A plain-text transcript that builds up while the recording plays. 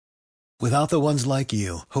Without the ones like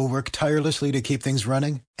you, who work tirelessly to keep things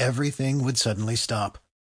running, everything would suddenly stop.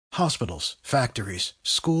 Hospitals, factories,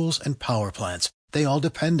 schools, and power plants, they all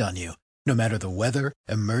depend on you. No matter the weather,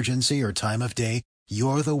 emergency, or time of day,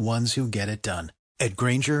 you're the ones who get it done. At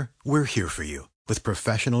Grainger, we're here for you with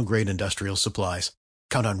professional-grade industrial supplies.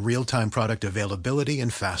 Count on real-time product availability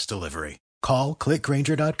and fast delivery. Call, click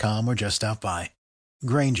Grainger.com, or just stop by.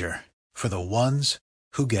 Grainger, for the ones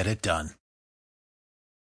who get it done.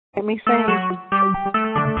 Let me see.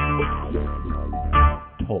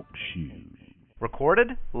 Talk shoes. Recorded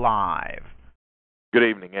live. Good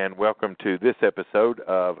evening and welcome to this episode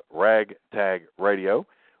of RagTag Radio.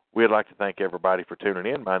 We'd like to thank everybody for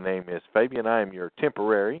tuning in. My name is Fabian. I am your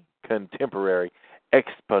temporary, contemporary,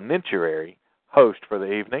 exponentiary host for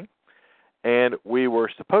the evening. And we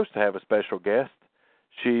were supposed to have a special guest.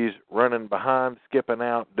 She's running behind, skipping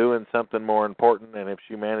out, doing something more important. And if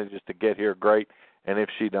she manages to get here, great. And if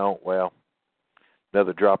she don't, well,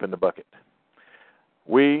 another drop in the bucket.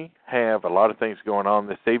 We have a lot of things going on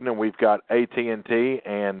this evening. We've got AT&T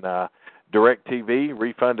and DirecTV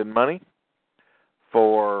refunding money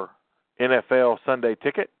for NFL Sunday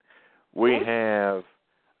Ticket. We have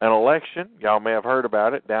an election. Y'all may have heard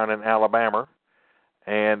about it down in Alabama.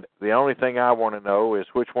 And the only thing I want to know is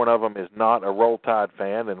which one of them is not a Roll Tide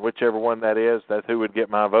fan, and whichever one that is, that's who would get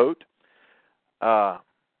my vote.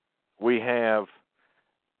 We have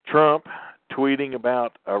Trump tweeting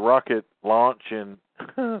about a rocket launch and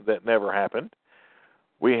that never happened.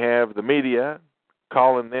 We have the media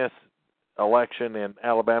calling this election in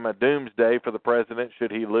Alabama doomsday for the president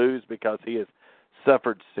should he lose because he has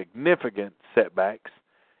suffered significant setbacks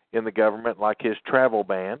in the government, like his travel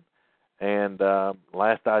ban. And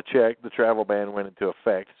last I checked, the travel ban went into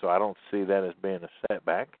effect, so I don't see that as being a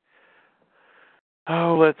setback.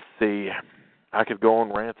 Oh, let's see. I could go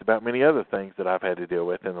on rants about many other things that I've had to deal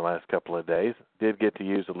with in the last couple of days. Did get to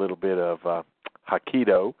use a little bit of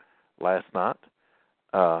Aikido last night.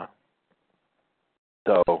 So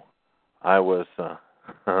I was,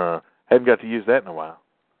 hadn't got to use that in a while.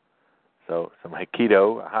 So some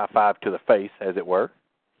Aikido, a high five to the face, as it were.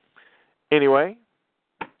 Anyway,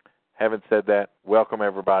 having said that, welcome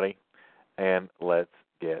everybody, and let's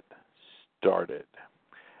get started.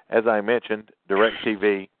 As I mentioned,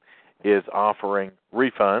 DirecTV is offering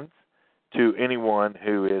refunds to anyone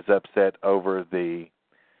who is upset over the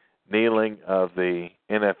kneeling of the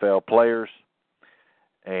NFL players,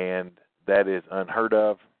 and that is unheard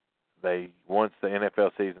of. Once the NFL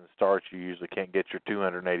season starts, you usually can't get your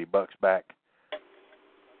 $280 back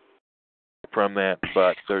from that,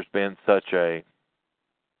 but there's been such an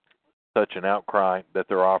outcry that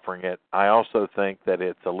they're offering it. I also think that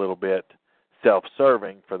it's a little bit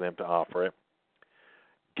self-serving for them to offer it,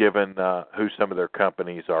 given who some of their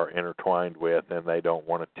companies are intertwined with, and they don't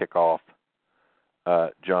want to tick off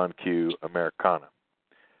John Q. Americana.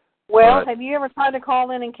 Well, have you ever tried to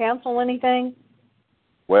call in and cancel anything?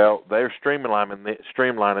 Well, they're streamlining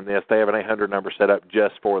this. They have an 800 number set up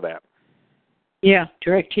just for that. Yeah,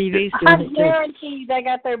 DirecTV's doing I it too. guarantee they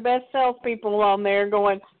got their best salespeople on there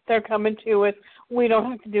going, they're coming to us. We don't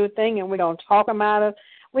have to do a thing, and we don't talk them out of.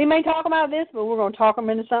 We may talk about this, but we're going to talk them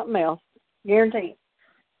into something else. Guaranteed.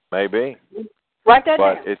 Maybe. Write that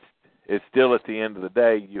but down. it's still at the end of the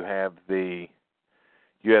day you have the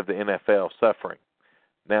NFL suffering.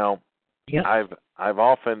 Now, yep. I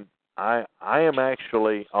am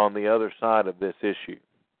actually on the other side of this issue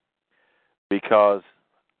because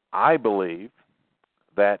I believe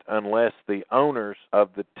that unless the owners of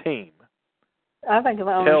the team I think the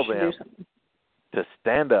owners tell should them do something to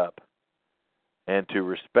stand up and to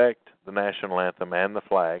respect the national anthem and the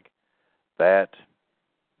flag, that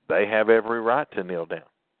they have every right to kneel down.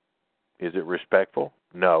 Is it respectful?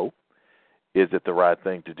 No. Is it the right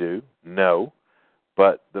thing to do? No.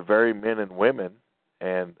 But the very men and women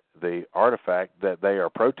and the artifact that they are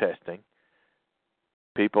protesting,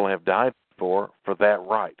 people have died for that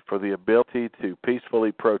right, for the ability to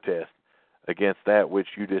peacefully protest against that which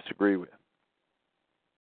you disagree with.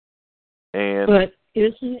 And but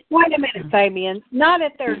isn't Wait a minute, Fabian. Not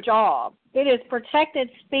at their job. It is protected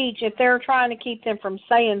speech if they're trying to keep them from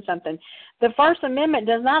saying something. The First Amendment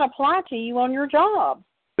does not apply to you on your job.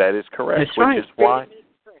 that is correct, That's right.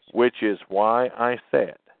 which is why I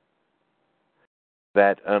said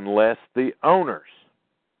that unless the owners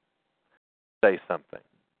say something,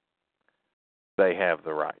 they have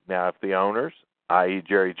the right. Now, if the owners, i.e.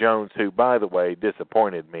 Jerry Jones, who, by the way,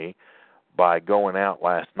 disappointed me by going out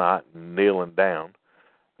last night and kneeling down,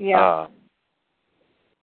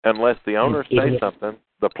 unless the owners say something,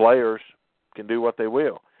 the players can do what they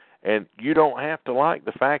will. And you don't have to like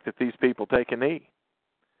the fact that these people take a knee.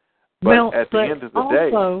 But at the end of the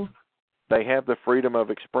also, day, they have the freedom of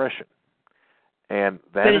expression. And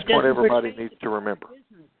that is what everybody needs to remember.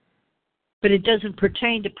 But it doesn't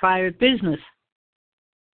pertain to private business.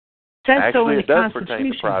 Actually, it does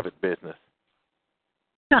pertain to private business.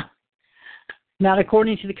 Not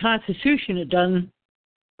according to the Constitution, it doesn't.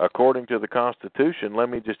 According to the Constitution, let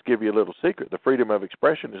me just give you a little secret. The freedom of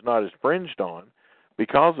expression is not infringed on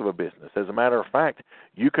because of a business. As a matter of fact,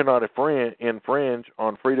 you cannot infringe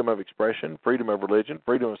on freedom of expression, freedom of religion,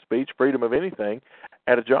 freedom of speech, freedom of anything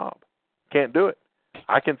at a job. Can't do it.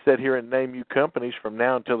 I can sit here and name you companies from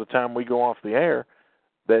now until the time we go off the air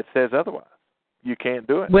that says otherwise. You can't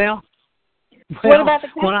do it. Well, what about the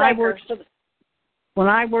when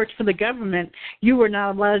I worked for the government, you were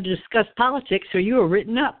not allowed to discuss politics, so you were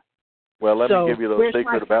written up. Well, let me give you a little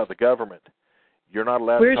secret about the government. You're not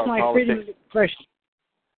allowed to talk politics. Where's my freedom of expression?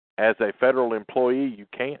 As a federal employee, you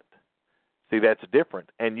can't. See, that's different.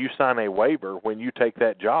 And you sign a waiver when you take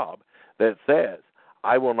that job that says,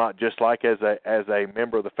 I will not, just like as a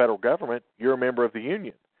member of the federal government, you're a member of the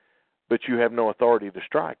union, but you have no authority to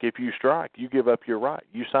strike. If you strike, you give up your right.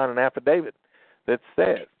 You sign an affidavit that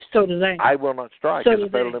says, so do they. I will not strike as a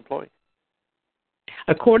federal employee.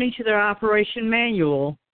 According to their operation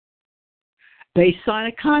manual, they sign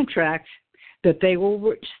a contract that they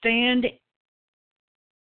will stand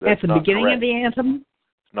at the beginning of the anthem.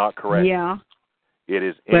 It's not correct. Yeah. It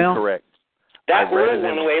is incorrect. That rule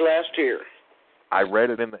went away last year. I read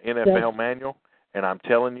it in the NFL manual, and I'm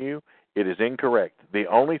telling you, it is incorrect. The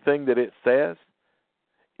only thing that it says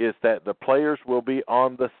is that the players will be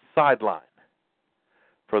on the sideline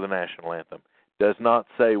for the national anthem. Does not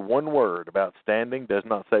say one word about standing, does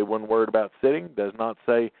not say one word about sitting, does not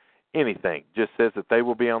say anything. Just says that they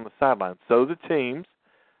will be on the sideline. So the teams,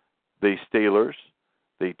 the Steelers,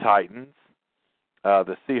 the Titans,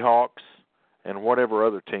 the Seahawks, and whatever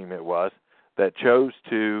other team it was that chose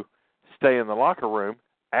to stay in the locker room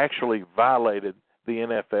actually violated the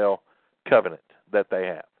NFL covenant that they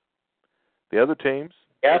have. The other teams,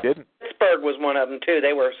 they didn't. Pittsburgh was one of them, too.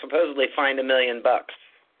 They were supposedly fined $1 million.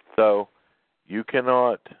 So you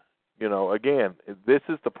cannot, again, this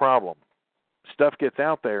is the problem. Stuff gets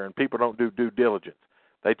out there and people don't do due diligence.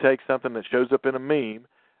 They take something that shows up in a meme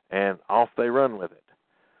and off they run with it.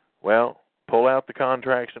 Well, pull out the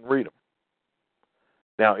contracts and read them.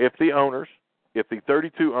 Now, if the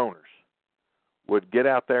 32 owners would get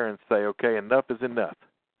out there and say, okay, enough is enough,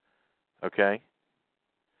 okay?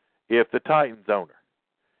 If the Titans owner,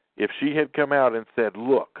 if she had come out and said,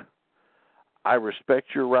 look, I respect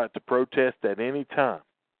your right to protest at any time.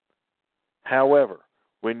 However,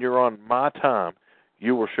 when you're on my time,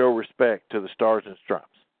 you will show respect to the Stars and Stripes.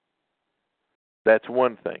 That's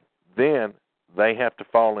one thing. Then they have to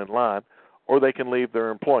fall in line or they can leave their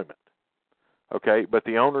employment. Okay, but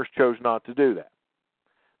the owners chose not to do that.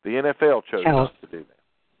 The NFL chose not to do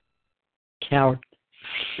that. Coward.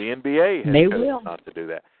 The NBA has chosen not to do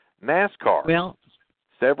that. NASCAR,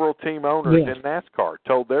 several team owners in NASCAR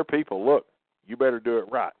told their people, look, you better do it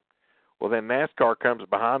right. Well, then NASCAR comes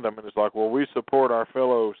behind them and is like, well, we support our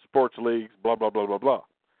fellow sports leagues, blah, blah, blah, blah, blah.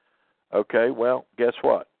 Okay, well, guess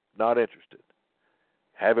what? Not interested.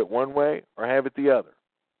 Have it one way or have it the other.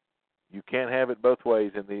 You can't have it both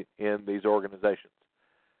ways in these organizations.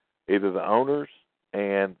 Either the owners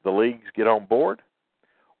and the leagues get on board,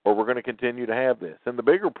 or we're going to continue to have this. And the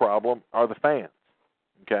bigger problem are the fans.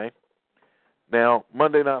 Okay? Now,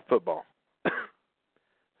 Monday Night Football.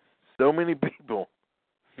 So many people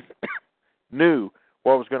knew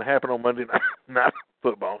what was going to happen on Monday Night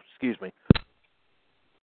Football. Excuse me.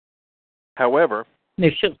 However,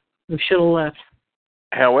 they should have left.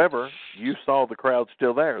 However, you saw the crowd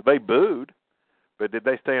still there. They booed, but did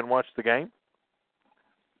they stay and watch the game?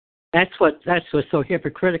 That's what's so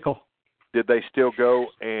hypocritical. Did they still go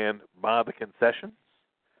and buy the concessions?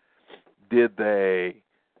 Did they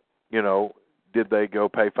go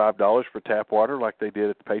pay $5 for tap water like they did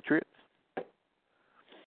at the Patriots?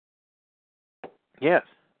 Yes.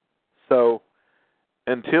 So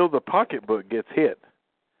until the pocketbook gets hit,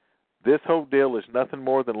 this whole deal is nothing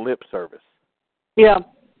more than lip service. Yeah.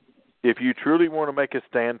 If you truly want to make a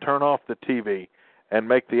stand, turn off the TV and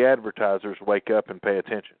make the advertisers wake up and pay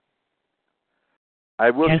attention. I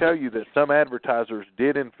will tell you that some advertisers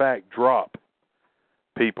did, in fact, drop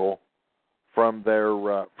people from their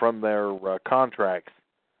contracts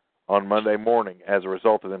on Monday morning as a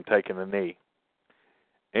result of them taking a knee.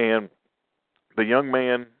 And the young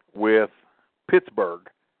man with Pittsburgh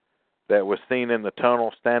that was seen in the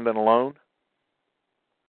tunnel standing alone,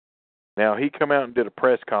 now, he come out and did a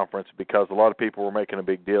press conference because a lot of people were making a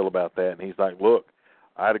big deal about that. And he's like, look,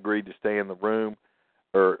 I'd agreed to stay in the room.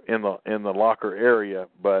 or in the locker area,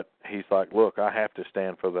 but he's like, look, I have to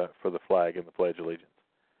stand for the flag and the Pledge of Allegiance.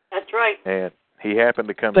 That's right. And he happened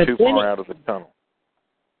to come too far out of the tunnel.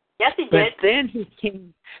 Yes, he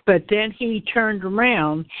did. But then he turned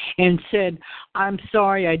around and said, I'm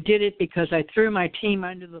sorry, I did it because I threw my team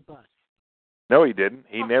under the bus. No, he didn't.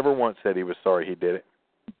 He never once said he was sorry he did it.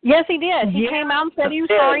 Yes, he did. He came out and said he was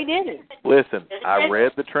sorry he did it. Listen, I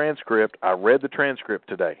read the transcript.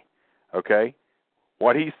 Today, okay?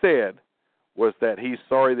 What he said was that he's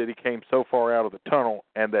sorry that he came so far out of the tunnel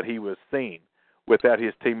and that he was seen without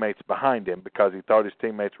his teammates behind him because he thought his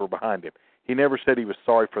teammates were behind him. He never said he was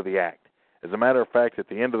sorry for the act. As a matter of fact, at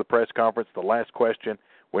the end of the press conference, the last question,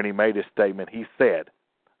 when he made his statement, he said,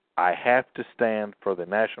 I have to stand for the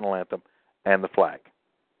national anthem and the flag.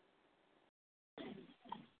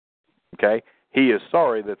 Okay? He is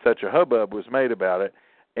sorry that such a hubbub was made about it,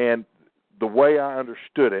 and the way I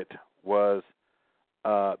understood it was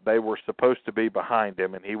they were supposed to be behind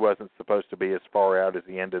him, and he wasn't supposed to be as far out as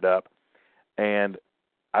he ended up. And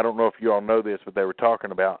I don't know if you all know this, but they were talking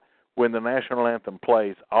about when the national anthem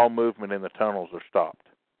plays, all movement in the tunnels are stopped.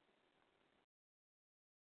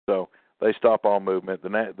 So they stop all movement.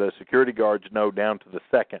 The security guards know down to the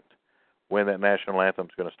second when that national anthem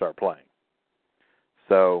is going to start playing.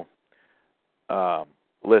 So,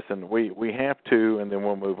 listen, we have to, and then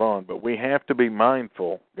we'll move on, but we have to be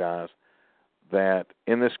mindful, guys, that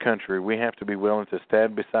in this country we have to be willing to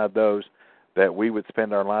stand beside those that we would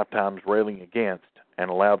spend our lifetimes railing against and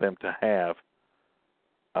allow them to have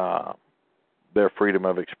their freedom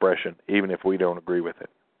of expression, even if we don't agree with it.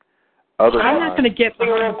 Otherwise, I'm not going to get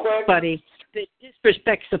behind somebody that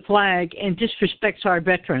disrespects the flag and disrespects our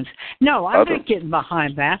veterans. No, I'm not getting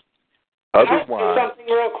behind that. Otherwise, something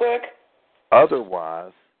real quick.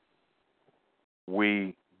 Otherwise,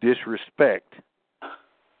 we disrespect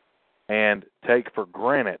and take for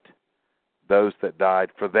granted those that died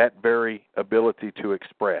for that very ability to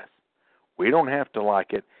express. We don't have to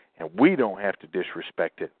like it, and we don't have to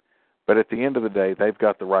disrespect it. But at the end of the day, they've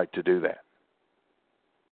got the right to do that.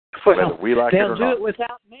 Whether we like it or not. They'll do it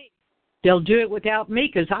without me. They'll do it without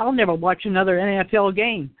me because I'll never watch another NFL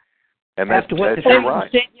game. And that's right.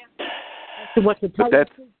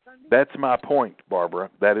 That's my point, Barbara.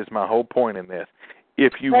 That is my whole point in this.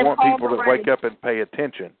 If you want people to wake up and pay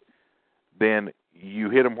attention, then you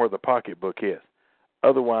hit them where the pocketbook is.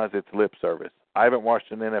 Otherwise, it's lip service. I haven't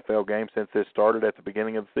watched an NFL game since this started at the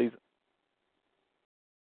beginning of the season.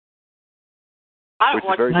 Which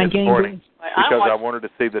is very disappointing because I wanted to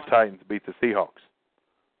see the Titans beat the Seahawks.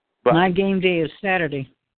 But my game day is Saturday.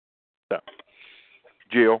 So,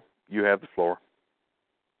 Jill, you have the floor.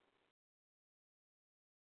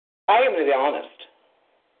 I am going to be honest.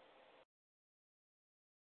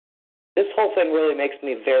 This whole thing really makes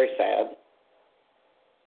me very sad.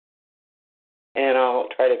 And I'll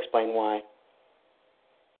try to explain why.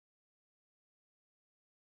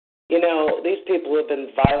 You know, these people have been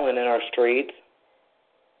violent in our streets.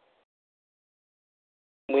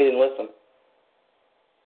 We didn't listen.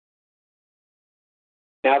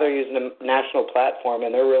 Now they're using a national platform,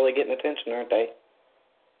 and they're really getting attention, aren't they?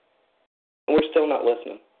 And we're still not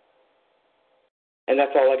listening. And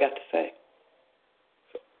that's all I got to say.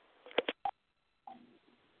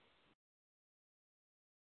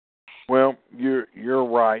 Well, you're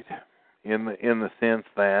right in the sense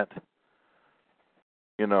that,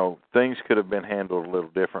 you know, things could have been handled a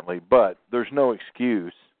little differently, but there's no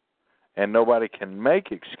excuse, and nobody can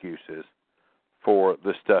make excuses for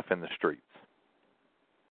the stuff in the streets.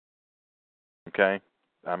 Okay?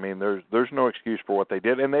 I mean, there's no excuse for what they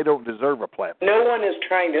did, and they don't deserve a platform. No one is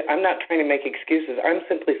I'm not trying to make excuses. I'm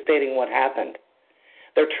simply stating what happened.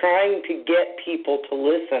 They're trying to get people to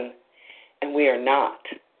listen, and we are not.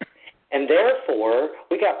 And therefore,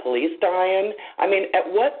 we got police dying. I mean, at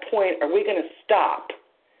what point are we going to stop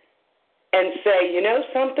and say, you know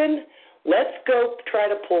something? Let's go try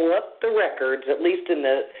to pull up the records, at least in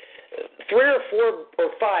the 3 or 4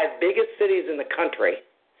 or 5 biggest cities in the country,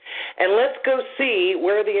 and let's go see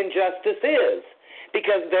where the injustice is.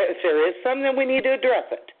 Because if there is some, then we need to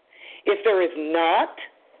address it. If there is not,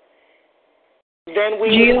 then we...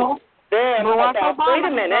 Jill, Barack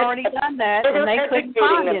Obama has already done that, and they couldn't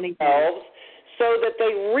find anything. So that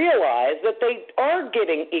they realize that they are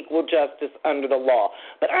getting equal justice under the law.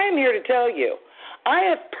 But I am here to tell you, I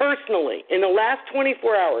have personally, in the last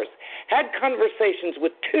 24 hours, had conversations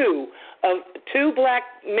with two black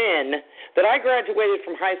men that I graduated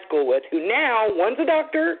from high school with, who now, one's a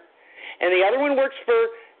doctor, and the other one works for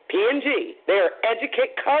P&G. They are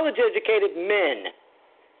college-educated men,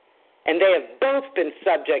 and they have both been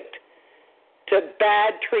subject to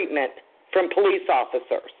bad treatment from police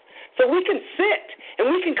officers. So we can sit and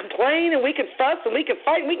we can complain and we can fuss and we can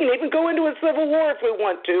fight and we can even go into a civil war if we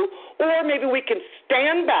want to, or maybe we can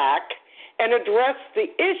stand back and address the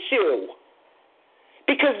issue,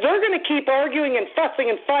 because they're going to keep arguing and fussing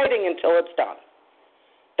and fighting until it's done.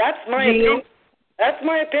 That's my opinion. That's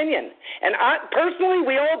my opinion. And personally,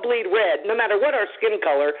 we all bleed red, no matter what our skin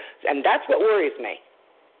color, and that's what worries me,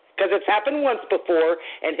 because it's happened once before,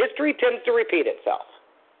 and history tends to repeat itself.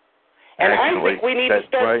 And actually, I think we need to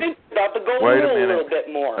start thinking about the golden rule a little bit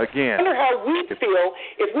more. Again, I wonder how we'd feel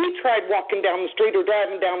if we tried walking down the street or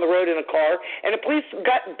driving down the road in a car and the police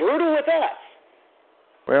got brutal with us.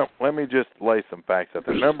 Well, let me just lay some facts out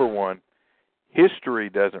there. Number one, history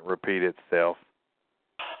doesn't repeat itself,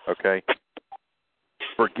 okay?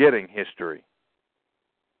 Forgetting history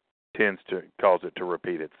tends to cause it to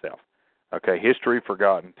repeat itself. Okay, history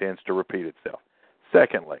forgotten tends to repeat itself.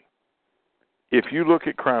 Secondly, if you look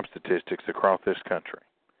at crime statistics across this country,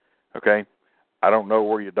 okay, I don't know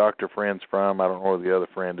where your doctor friend's from. I don't know where the other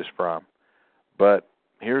friend is from. But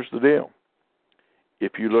here's the deal.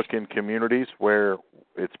 If you look in communities where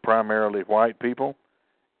it's primarily white people,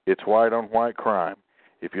 it's white-on-white crime.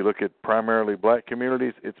 If you look at primarily black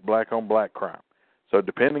communities, it's black-on-black crime. So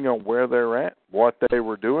depending on where they're at, what they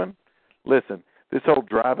were doing, listen, this whole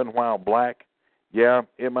driving while black, yeah,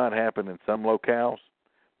 it might happen in some locales,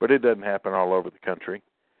 but it doesn't happen all over the country.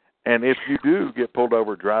 And if you do get pulled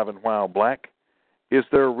over driving while black, is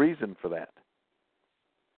there a reason for that?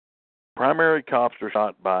 Primary cops are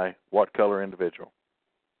shot by what color individual?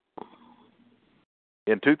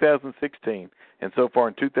 In 2016, and so far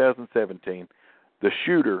in 2017, the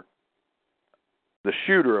shooter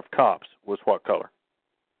of cops was what color?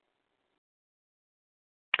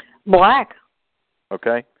 Black.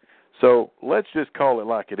 Okay? So let's just call it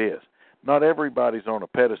like it is. Not everybody's on a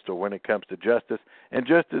pedestal when it comes to justice, and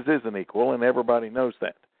justice isn't equal, and everybody knows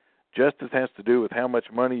that. Justice has to do with how much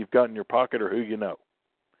money you've got in your pocket or who you know.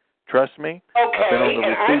 Trust me, okay, I've been on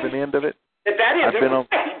the receiving end of it. That isn't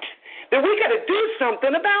right. Then we got to do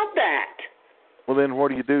something about that. Well, then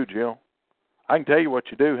what do you do, Jill? I can tell you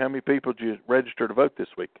what you do. How many people did you register to vote this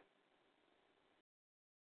week?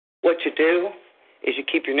 What you do is you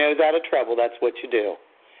keep your nose out of trouble. That's what you do.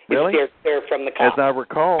 Really? You steer from the cops. As I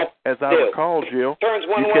recall, Jill. Turns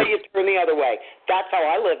one way, you turn the other way. That's how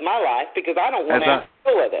I live my life, because I don't want to have to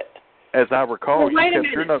deal with it. As I recall, wait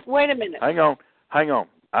a minute. Hang on.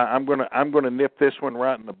 I'm gonna nip this one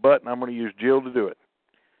right in the butt, and I'm gonna use Jill to do it.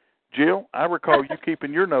 Jill, I recall you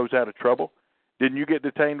keeping your nose out of trouble. Didn't you get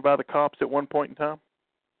detained by the cops at one point in time?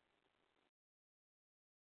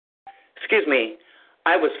 Excuse me.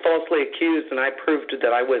 I was falsely accused, and I proved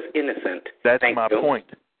that I was innocent. That's my point.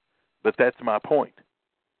 But that's my point.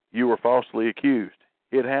 You were falsely accused.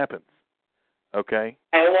 It happens. Okay?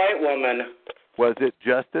 A white woman. Was it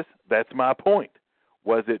justice? That's my point.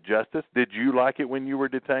 Was it justice? Did you like it when you were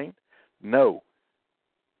detained? No.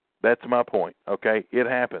 That's my point. Okay? It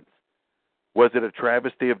happens. Was it a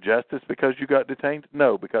travesty of justice because you got detained?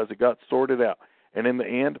 No, because it got sorted out. And in the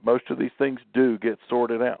end, most of these things do get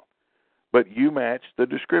sorted out. But you matched the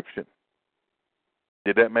description.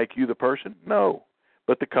 Did that make you the person? No.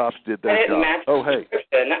 But the cops did their job. Oh, hey.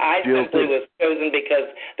 I simply was chosen because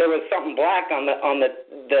there was something black on the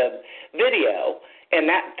video, and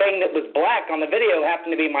that thing that was black on the video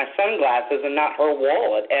happened to be my sunglasses and not her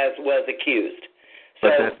wallet, as was accused. So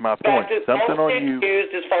but that's my point. Something on you.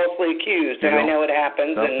 Accused is falsely accused, and I know it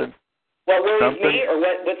happens. And what worries me, or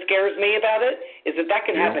what scares me about it, is that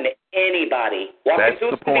can happen to anybody. Walking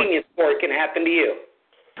through a convenience store, it can happen to you.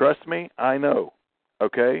 Trust me, I know.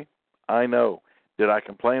 Okay? I know. Did I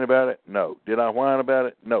complain about it? No. Did I whine about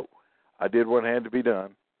it? No. I did what had to be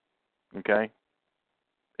done. Okay?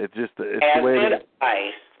 It's the way it is.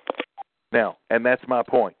 Now, and that's my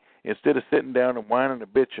point. Instead of sitting down and whining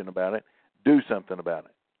and bitching about it, do something about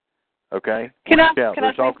it. Okay?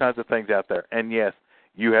 There's all kinds of things out there. And yes,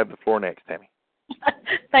 you have the floor next, Tammy.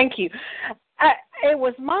 Thank you. It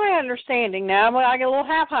was my understanding, now I get a little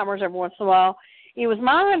half-homers every once in a while, it was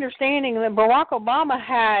my understanding that Barack Obama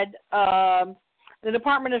had the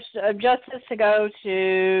Department of Justice to go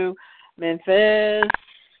to Memphis,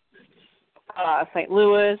 St.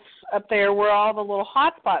 Louis, up there where all the little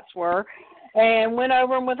hot spots were, and went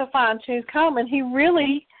over them with a fine-tooth comb, and he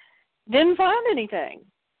really didn't find anything.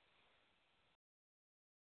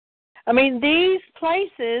 I mean, these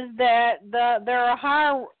places that there are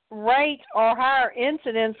higher rate or higher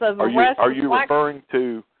incidence of arrests. Are you referring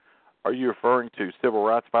to civil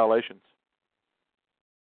rights violations?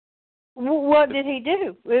 What did he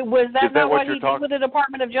do? Was that not what he did with the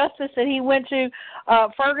Department of Justice? That he went to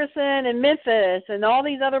Ferguson and Memphis and all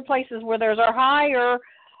these other places where there's a higher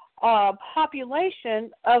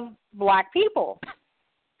population of black people,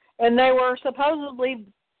 and they were supposedly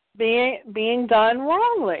being done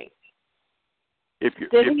wrongly. If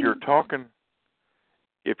you're talking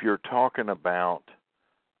about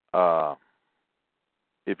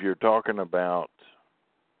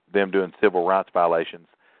them doing civil rights violations,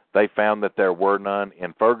 they found that there were none.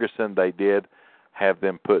 In Ferguson, they did have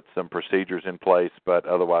them put some procedures in place, but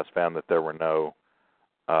otherwise found that there were no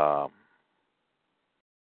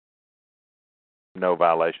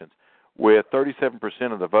violations. With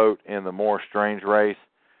 37% of the vote in the Moore Strange race,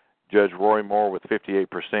 Judge Roy Moore with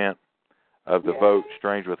 58% of the vote,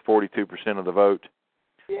 Strange with 42% of the vote.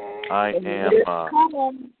 I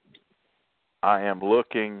am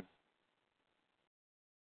looking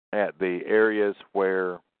at the areas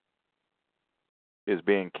where is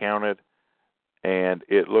being counted, and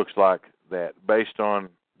it looks like that based on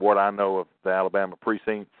what I know of the Alabama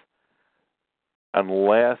precincts,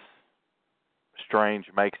 unless Strange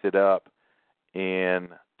makes it up in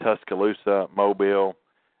Tuscaloosa, Mobile,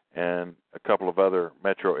 and a couple of other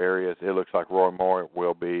metro areas, it looks like Roy Moore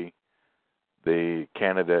will be the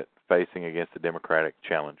candidate facing against the Democratic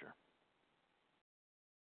challenger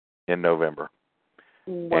in November.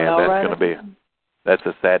 Well, and that's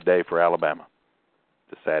a sad day for Alabama.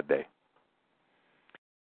 It's a sad day.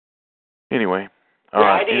 Anyway, all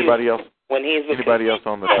right. Anybody else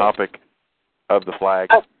on the topic of the flag?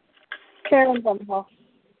 Karen's on the call.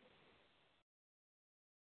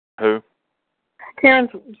 Who? Karen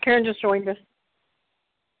just joined us.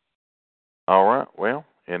 All right. Well,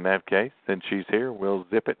 in that case, since she's here, we'll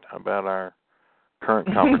zip it about our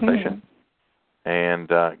current conversation and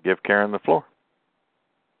give Karen the floor.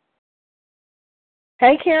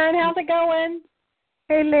 Hey, Karen, how's it going?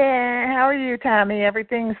 Hey, Lynn, how are you, Tammy?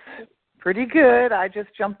 Everything's pretty good. I just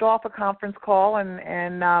jumped off a conference call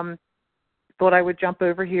and thought I would jump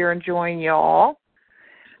over here and join y'all.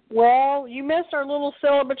 Well, you missed our little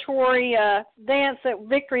celebratory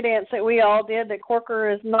victory dance that we all did that Corker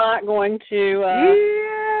is not going to...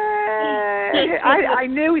 I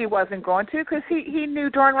knew he wasn't going to because he knew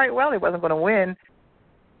darn right well he wasn't going to win.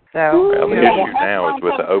 So well, the issue now is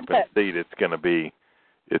with the open seat, it's going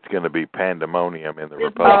to be pandemonium in the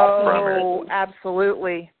Republican primary. Oh,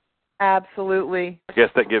 absolutely. Absolutely. I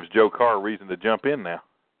guess that gives Joe Carr a reason to jump in now.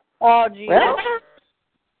 Oh, gee.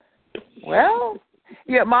 Well,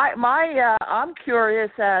 yeah, I'm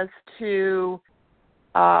curious as to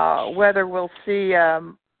whether we'll see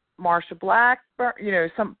Marsha Blackburn,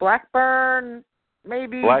 some Blackburn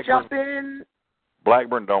maybe jump in.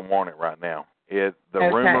 Blackburn don't want it right now.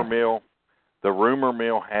 Rumor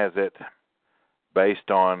mill has it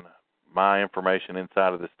based on my information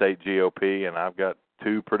inside of the state GOP, and I've got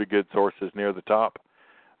two pretty good sources near the top.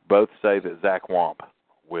 Both say that Zach Wamp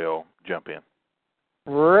will jump in.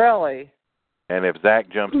 Really? And if Zach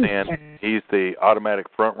jumps in, he's the automatic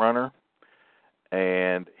front runner,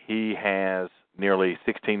 and he has nearly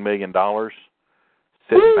 $16 million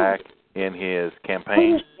sitting back in his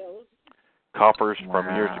campaign coffers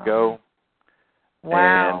from years ago.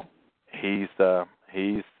 Wow. And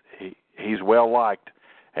he's well liked,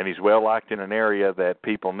 and he's well liked in an area that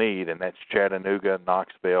people need, and that's Chattanooga,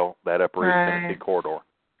 Knoxville, that upper East Tennessee corridor.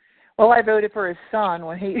 Well, I voted for his son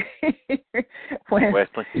when he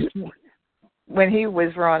Wesley. When he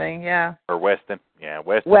was running, yeah. Or Weston, yeah,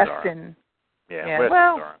 Weston. Yeah.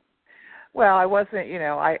 Weston's well, I wasn't,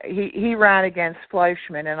 he ran against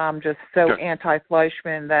Fleischman, and I'm just so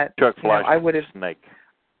anti-Fleischman that Chuck Fleischman, I would have snake.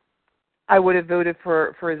 I would have voted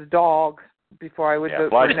for his dog before I would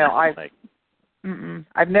vote for him. No,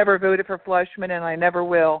 I've never voted for Fleischman, and I never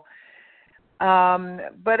will.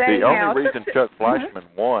 But anyhow, the only reason Chuck Fleischman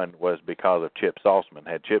won was because of Chip Salzman.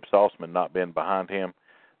 Had Chip Salzman not been behind him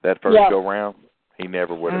that first go round, he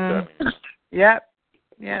never would have done it. Yep.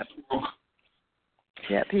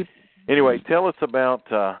 Anyway, tell us about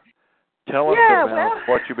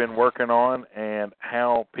what you've been working on and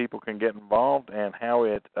how people can get involved and how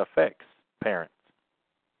it affects parents.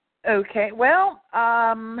 Okay, well,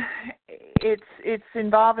 it's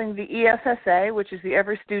involving the ESSA, which is the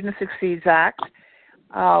Every Student Succeeds Act,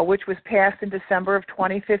 which was passed in December of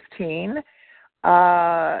 2015,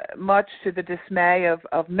 much to the dismay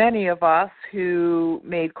of many of us who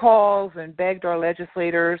made calls and begged our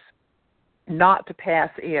legislators not to pass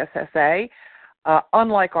ESSA.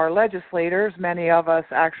 Unlike our legislators, many of us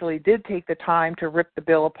actually did take the time to rip the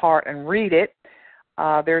bill apart and read it.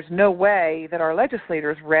 There's no way that our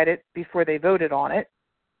legislators read it before they voted on it.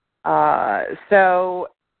 So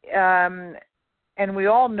and we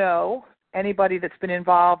all know, anybody that's been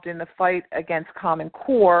involved in the fight against Common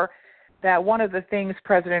Core, that one of the things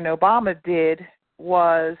President Obama did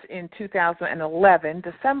was in 2011,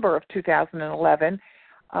 December of 2011,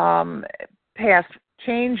 passed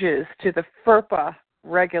changes to the FERPA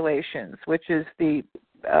regulations, which is the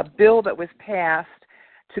bill that was passed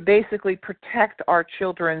to basically protect our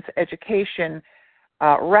children's education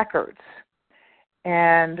records.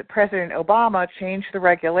 And President Obama changed the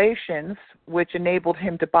regulations, which enabled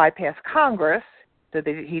him to bypass Congress, so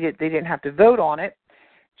they didn't have to vote on it,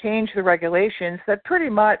 changed the regulations that pretty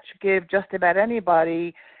much give just about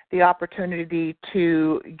anybody the opportunity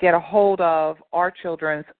to get a hold of our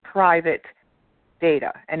children's private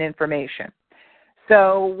data and information.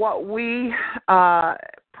 So what we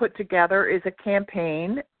put together is a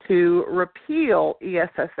campaign to repeal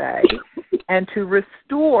ESSA and to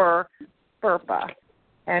restore FERPA.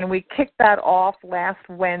 And we kicked that off last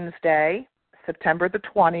Wednesday, September the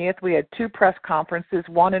 20th. We had two press conferences,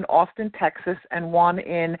 one in Austin, Texas, and one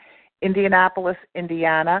in Indianapolis,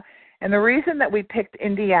 Indiana. And the reason that we picked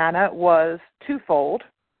Indiana was twofold.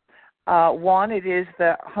 One, it is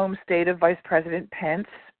the home state of Vice President Pence,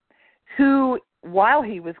 who, while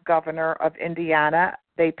he was governor of Indiana,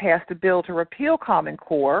 they passed a bill to repeal Common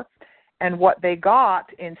Core, and what they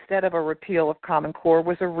got instead of a repeal of Common Core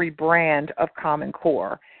was a rebrand of Common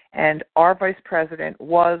Core. And our vice president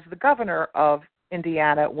was the governor of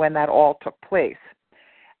Indiana when that all took place.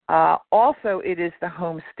 Also, it is the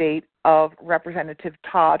home state of Representative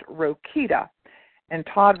Todd Rokita. And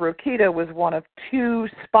Todd Rokita was one of two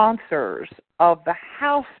sponsors of the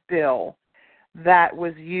House bill that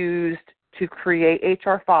was used to create,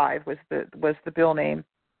 H.R. 5 was the bill name,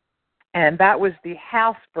 and that was the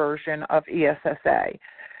House version of ESSA.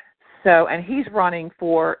 So, and he's running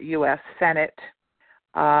for U.S. Senate,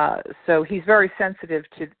 so he's very sensitive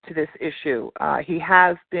to this issue. He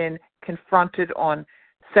has been confronted on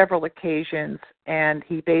several occasions, and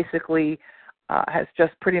he basically has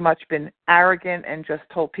just pretty much been arrogant and just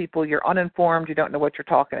told people, you're uninformed, you don't know what you're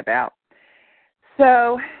talking about.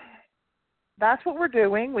 So that's what we're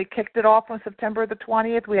doing. We kicked it off on September the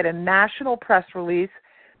 20th. We had a national press release.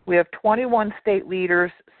 We have 21 state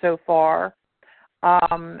leaders so far.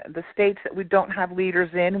 The states that we don't have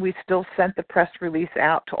leaders in, we still sent the press release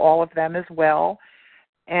out to all of them as well.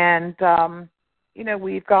 And,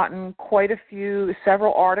 we've gotten quite a few,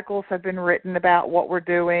 several articles have been written about what we're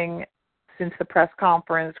doing since the press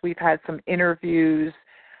conference. We've had some interviews.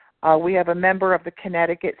 We have a member of the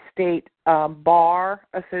Connecticut State Bar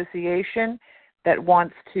Association that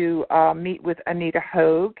wants to meet with Anita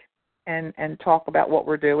Hogue and talk about what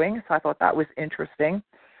we're doing. So I thought that was interesting.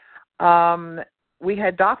 We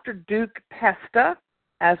had Dr. Duke Pesta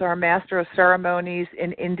as our Master of Ceremonies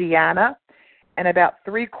in Indiana, and about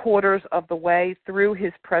 3/4 of the way through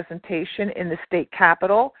his presentation in the state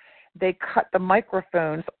capitol, they cut the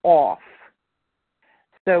microphones off.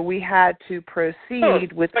 So we had to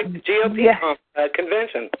proceed with like the GOP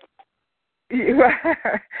convention.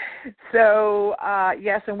 So,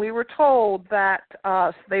 yes, and we were told that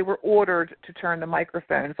they were ordered to turn the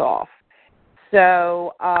microphones off.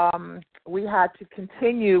 So we had to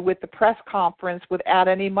continue with the press conference without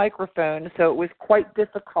any microphones, so it was quite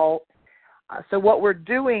difficult. So what we're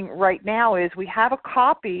doing right now is we have a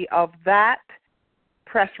copy of that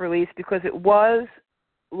press release because it was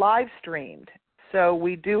live streamed. So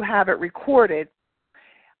we do have it recorded.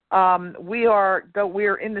 We are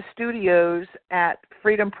in the studios at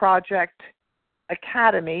Freedom Project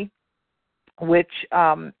Academy, which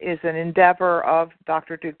is an endeavor of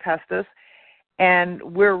Dr. Duke Pestis, and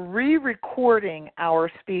we're re-recording our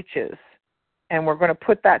speeches, and we're going to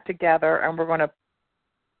put that together, and we're going to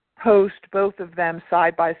post both of them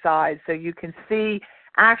side by side so you can see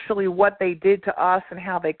actually what they did to us and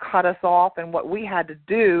how they cut us off and what we had to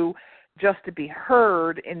do just to be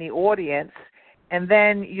heard in the audience. And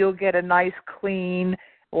then you'll get a nice, clean,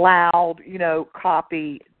 loud,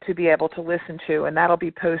 copy to be able to listen to, and that'll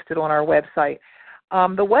be posted on our website.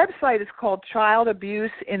 The website is called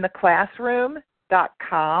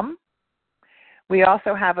childabuseintheclassroom.com. We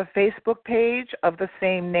also have a Facebook page of the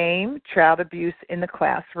same name, Child Abuse in the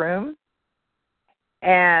Classroom.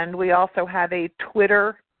 And we also have a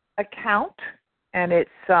Twitter account, and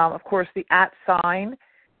it's, of course, the @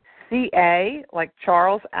 CA, like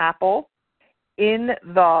Charles Apple, in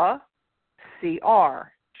the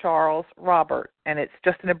CR, Charles Robert, and it's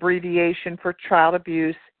just an abbreviation for Child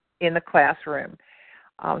Abuse in the Classroom.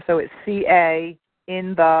 So it's CA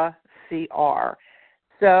in the CR.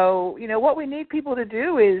 So, what we need people to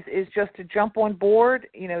do is just to jump on board,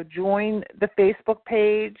 join the Facebook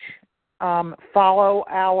page, follow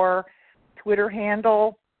our Twitter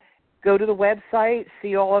handle, go to the website,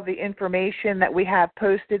 see all of the information that we have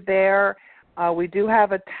posted there. We do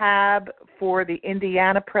have a tab for the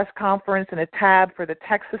Indiana press conference and a tab for the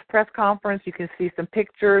Texas press conference. You can see some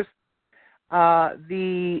pictures.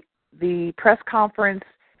 The press conference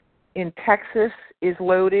in Texas is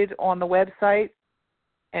loaded on the website,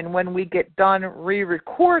 and when we get done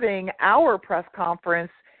re-recording our press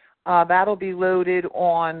conference, that'll be loaded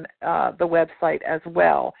on the website as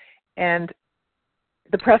well. And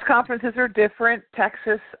the press conferences are different.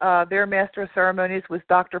 Texas, their Master of Ceremonies was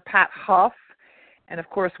Dr. Pat Huff, and of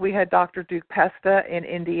course we had Dr. Duke Pesta in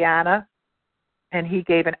Indiana, and he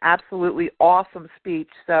gave an absolutely awesome speech.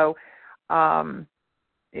 So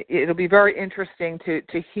it'll be very interesting to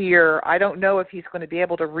hear. I don't know if he's going to be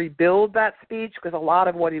able to rebuild that speech because a lot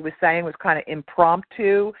of what he was saying was kind of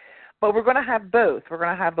impromptu, but we're going to have both. We're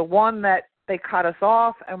going to have the one that they cut us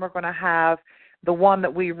off, and we're going to have the one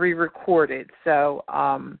that we re-recorded. So,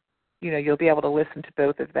 you'll be able to listen to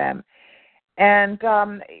both of them. And,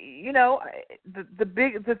 the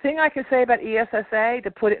thing I can say about ESSA,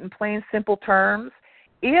 to put it in plain, simple terms,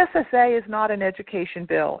 ESSA is not an education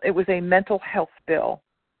bill. It was a mental health bill.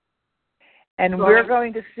 And we're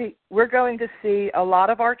going to see a lot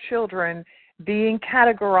of our children being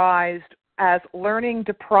categorized as learning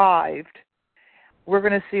deprived. We're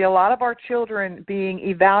going to see a lot of our children being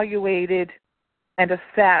evaluated and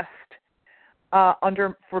assessed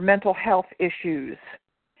for mental health issues.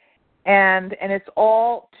 And it's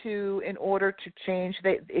all in order to change.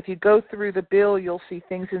 If you go through the bill, you'll see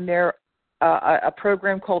things in there, a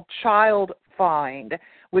program called Child Find,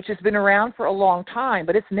 which has been around for a long time,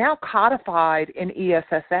 but it's now codified in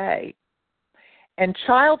ESSA. And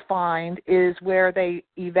Child Find is where they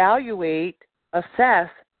evaluate, assess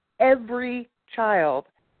every child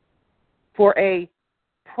for a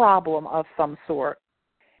problem of some sort.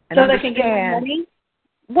 And so they can get money?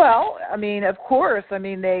 Well, of course.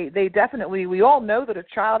 They definitely, we all know that a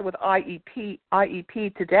child with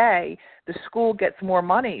IEP today, the school gets more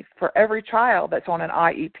money for every child that's on an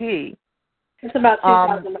IEP. It's about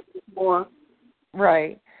 $2,000 more.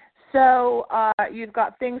 Right. So you've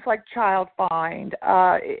got things like Child Find.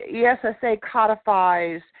 ESSA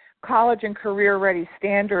codifies college and career-ready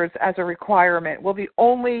standards as a requirement. Well, the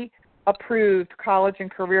only approved college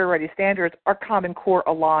and career-ready standards are Common Core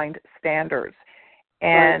aligned standards.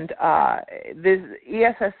 And this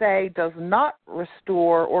ESSA does not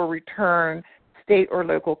restore or return state or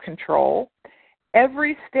local control.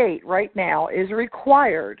 Every state right now is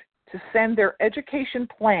required to send their education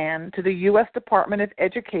plan to the U.S. Department of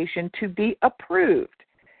Education to be approved.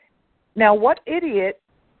 Now, what idiot,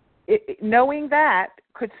 knowing that,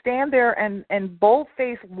 could stand there and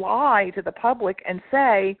bold-face lie to the public and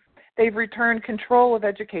say they've returned control of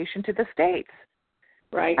education to the states?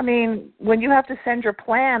 Right. When you have to send your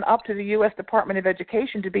plan up to the U.S. Department of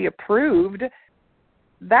Education to be approved,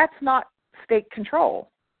 that's not state control.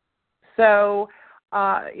 So,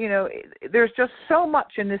 there's just so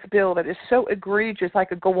much in this bill that is so egregious. I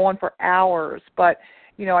could go on for hours, but,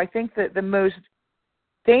 I think that the most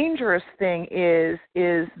dangerous thing is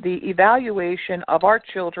the evaluation of our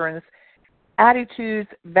children's attitudes,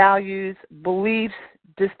 values, beliefs,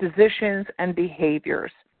 dispositions, and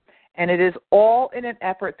behaviors. And it is all in an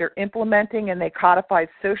effort. They're implementing and they codified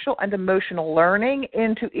social and emotional learning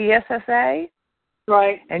into ESSA.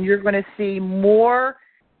 Right. And you're going to see more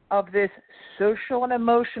of this social and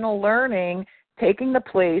emotional learning taking the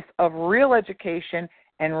place of real education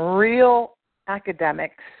and real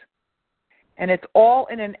academics. And it's all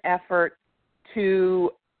in an effort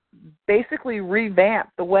to basically revamp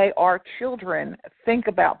the way our children think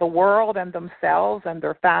about the world and themselves and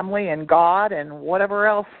their family and God and whatever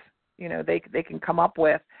else they can come up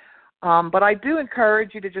with. But I do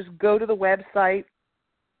encourage you to just go to the website,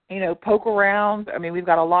 poke around. We've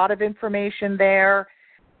got a lot of information there.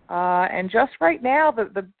 And just right now,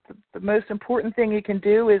 the most important thing you can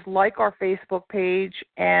do is like our Facebook page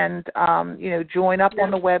and join up on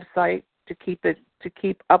the website to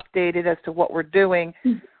keep updated as to what we're doing.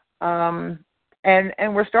 And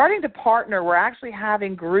we're starting to partner. We're actually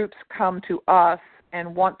having groups come to us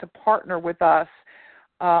and want to partner with us.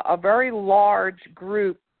 A very large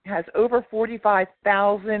group has over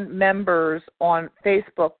 45,000 members on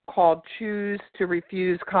Facebook called Choose to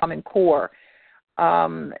Refuse Common Core.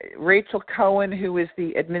 Rachel Cohen, who is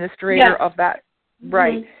the administrator of that,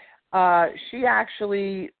 right, she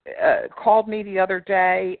actually called me the other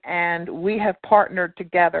day, and we have partnered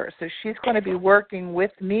together. So she's going to be working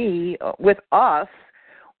with us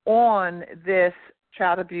on this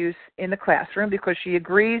child abuse in the classroom because she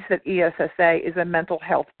agrees that ESSA is a mental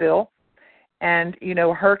health bill. And,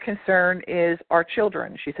 her concern is our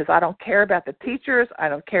children. She says, I don't care about the teachers. I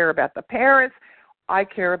don't care about the parents. I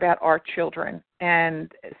care about our children.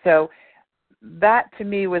 And so that to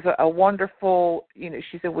me was a wonderful,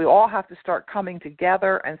 she said, we all have to start coming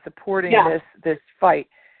together and supporting this fight.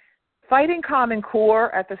 Fighting Common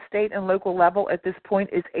Core at the state and local level at this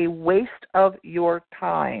point is a waste of your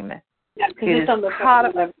time. Yeah, because it's on the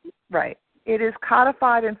federal level. Right. It is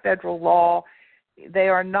codified in federal law. They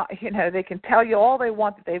are not, they can tell you all they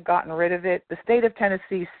want that they've gotten rid of it. The state of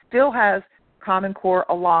Tennessee still has Common Core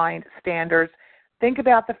aligned standards. Think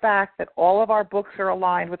about the fact that all of our books are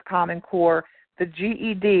aligned with Common Core, the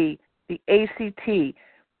GED, the ACT.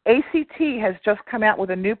 ACT has just come out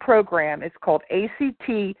with a new program. It's called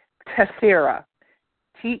ACT Tessera,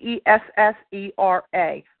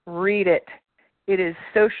 Tessera. Read it. It is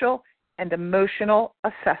social and emotional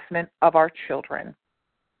assessment of our children.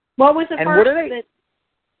 What was the and first? What are they?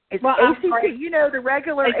 It's ACT. The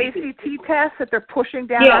regular ACT tests that they're pushing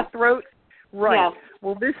down our throats. Right. Yeah.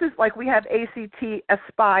 Well, this is like we have ACT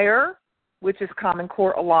Aspire, which is Common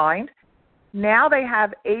Core aligned. Now they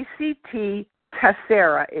have ACT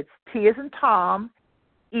Tessera. It's T as in Tom,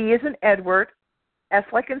 E as in Edward, S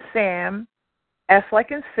like in Sam, S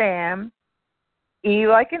like in Sam, E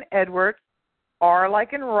like in Edward, R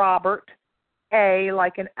like in Robert, A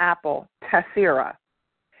like in Apple. Tessera.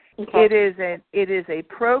 Okay. It is a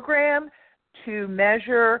program to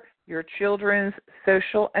measure your children's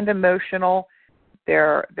social and emotional,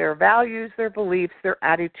 their values, their beliefs, their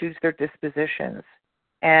attitudes, their dispositions.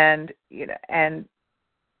 And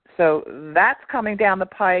so that's coming down the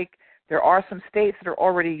pike. There are some states that are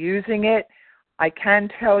already using it. I can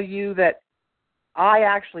tell you that I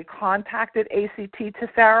actually contacted ACT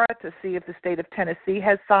Tessera to see if the state of Tennessee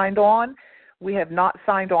has signed on. We have not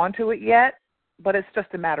signed on to it yet, but it's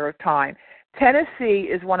just a matter of time. Tennessee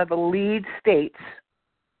is one of the lead states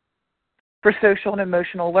for social and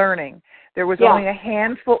emotional learning. There was only a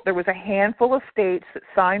handful. There was a handful of states that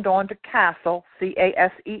signed on to CASEL,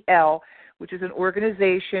 CASEL, which is an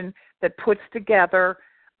organization that puts together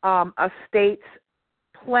a state's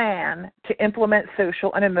plan to implement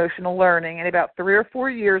social and emotional learning. And about 3 or 4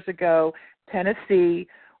 years ago, Tennessee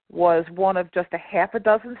was one of just a half a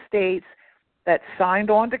dozen states that signed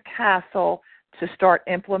on to CASEL to start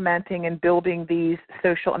implementing and building these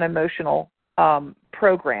social and emotional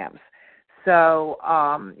programs. So,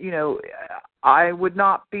 I would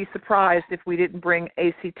not be surprised if we didn't bring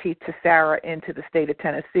ACT Tessera into the state of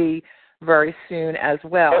Tennessee very soon as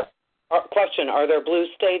well. Question, are there blue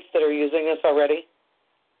states that are using this already?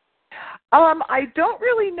 I don't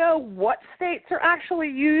really know what states are actually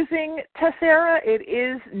using Tessera. It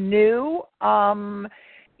is new,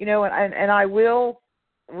 and I will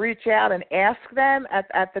reach out and ask them.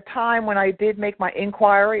 At the time when I did make my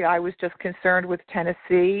inquiry, I was just concerned with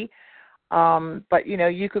Tennessee. But,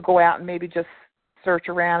 you could go out and maybe just search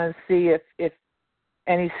around and see if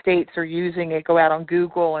any states are using it. Go out on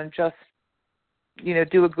Google and just,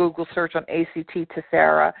 do a Google search on ACT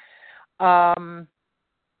Tessera.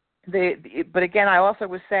 But again, I also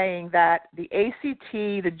was saying that the ACT,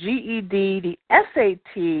 the GED, the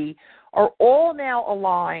SAT are all now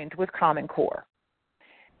aligned with Common Core.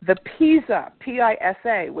 The PISA,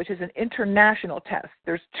 P-I-S-A, which is an international test.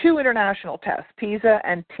 There's 2 international tests, PISA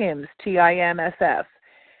and TIMSS, T-I-M-S-S.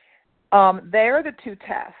 They're the 2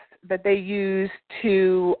 tests that they use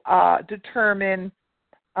to determine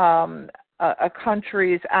a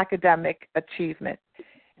country's academic achievement.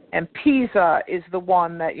 And PISA is the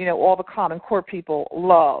one that, all the Common Core people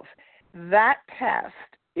love. That test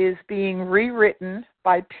is being rewritten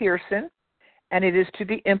by Pearson, and it is to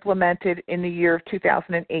be implemented in the year of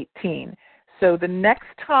 2018. So the next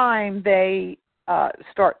time they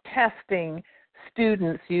start testing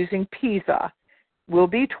students using PISA will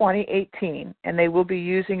be 2018, and they will be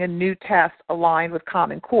using a new test aligned with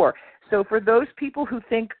Common Core. So for those people who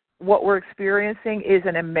think what we're experiencing is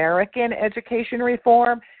an American education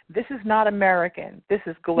reform, this is not American. This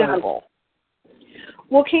is global.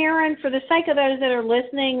 Well, Karen, for the sake of those that are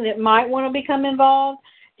listening that might want to become involved,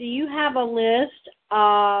 do you have a list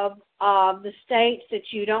of the states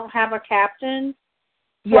that you don't have a captain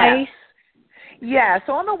place? Yeah,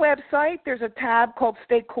 so on the website there's a tab called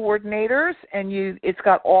State Coordinators, and it's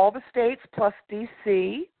got all the states plus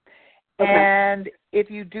D.C. Okay. And if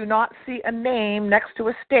you do not see a name next to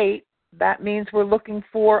a state, that means we're looking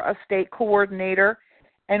for a state coordinator.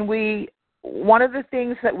 And one of the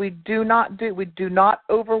things that we do not do, we do not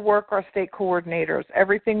overwork our state coordinators.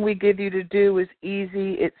 Everything we give you to do is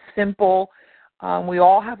easy, it's simple. We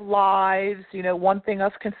all have lives. One thing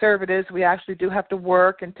us conservatives, we actually do have to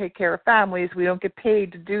work and take care of families. We don't get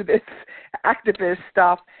paid to do this activist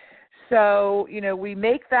stuff. So, we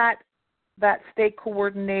make that state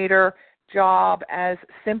coordinator job as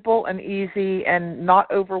simple and easy and not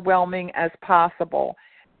overwhelming as possible.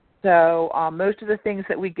 So most of the things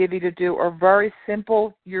that we give you to do are very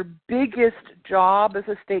simple. Your biggest job as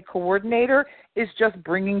a state coordinator is just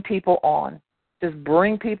bringing people on. Just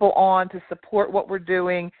bring people on to support what we're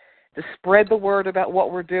doing, to spread the word about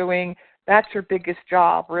what we're doing. That's your biggest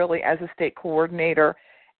job, really, as a state coordinator.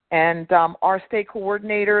 And our state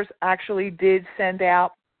coordinators actually did send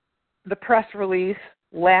out the press release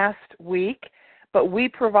last week, but we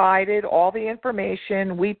provided all the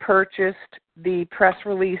information. We purchased the press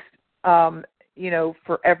release,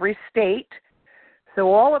 for every state.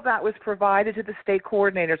 So all of that was provided to the state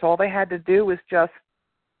coordinators. All they had to do was just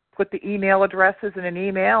put the email addresses in an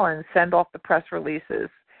email and send off the press releases.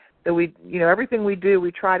 So we, everything we do,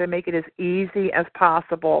 we try to make it as easy as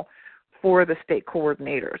possible for the state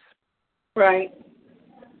coordinators. Right.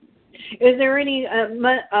 Is there any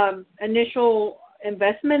initial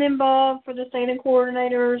investment involved for the state and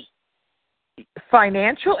coordinators?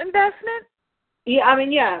 Financial investment? Yeah.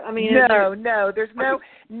 No. There's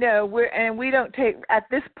no. We don't take, at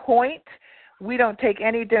this point, we don't take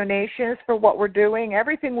any donations for what we're doing.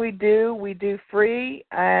 Everything we do free.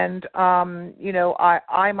 And,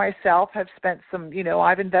 I myself have spent some,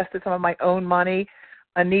 I've invested some of my own money.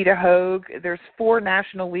 Anita Hogue, there's 4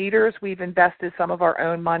 national leaders. We've invested some of our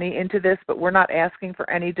own money into this, but we're not asking for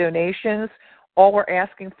any donations. All we're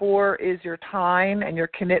asking for is your time and your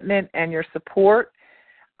commitment and your support.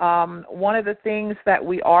 One of the things that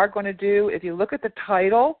we are going to do, if you look at the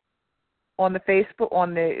title on the Facebook,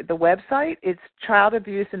 on the website, it's Child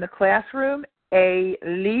Abuse in the Classroom, a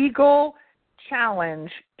Legal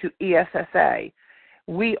Challenge to ESSA.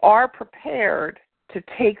 We are prepared to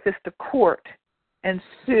take this to court and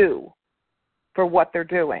sue for what they're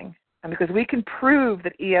doing. And because we can prove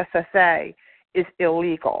that ESSA is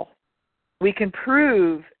illegal. We can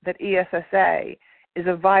prove that ESSA is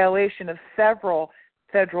a violation of several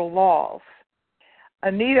federal laws.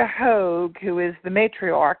 Anita Hogue, who is the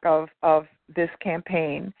matriarch of this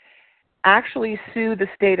campaign, actually sued the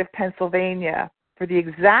state of Pennsylvania for the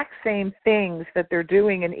exact same things that they're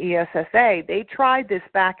doing in ESSA. They tried this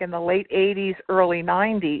back in the late 80s, early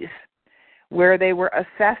 90s, where they were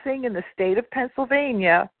assessing in the state of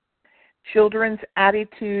Pennsylvania children's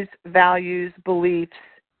attitudes, values, beliefs,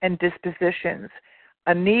 and dispositions.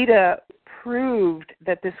 Anita proved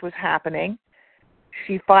that this was happening.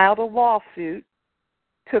 She filed a lawsuit.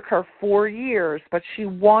 Took her 4 years, but she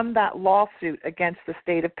won that lawsuit against the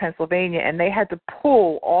state of Pennsylvania, and they had to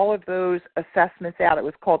pull all of those assessments out. It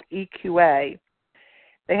was called EQA.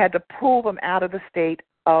 They had to pull them out of the state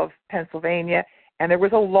of Pennsylvania, and there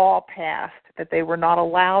was a law passed that they were not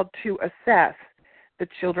allowed to assess the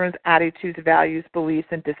children's attitudes, values, beliefs,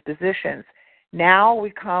 and dispositions. Now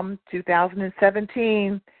we come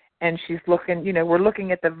 2017, and she's looking, we're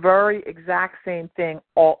looking at the very exact same thing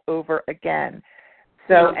all over again.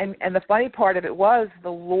 So, and the funny part of it was the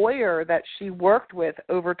lawyer that she worked with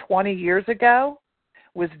over 20 years ago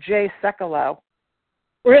was Jay Sekulow.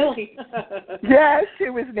 Really? Yes,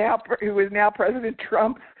 who is now President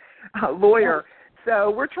Trump's lawyer. So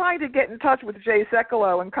we're trying to get in touch with Jay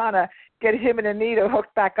Sekulow and kind of get him and Anita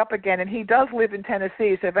hooked back up again. And he does live in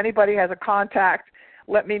Tennessee, so if anybody has a contact,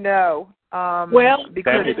 let me know.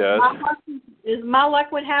 Because he does. My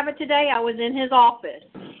luck would have it today, I was in his office.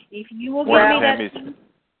 If you will give me that.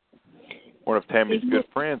 One of Tammy's good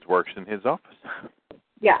friends works in his office.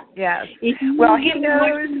 Yeah. Yes. Well, he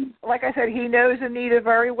knows, like I said, he knows Anita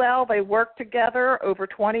very well. They worked together over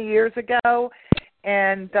 20 years ago.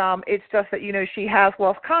 And it's just that, she has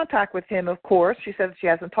lost contact with him, of course. She said she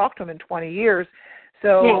hasn't talked to him in 20 years.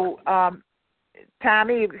 So,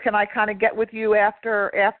 Tammy, can I kind of get with you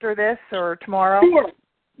after this or tomorrow? Sure.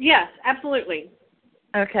 Yes, absolutely.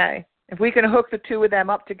 Okay. If we can hook the two of them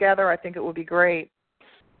up together, I think it would be great.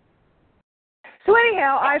 So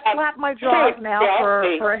anyhow, I've slapped my jaws now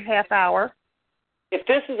for a half hour. If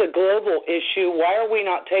this is a global issue, why are we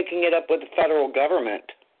not taking it up with the federal government?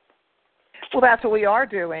 Well, that's what we are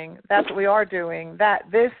doing. That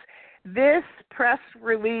this press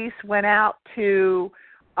release went out to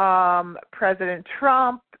President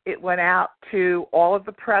Trump. It went out to all of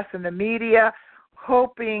the press and the media,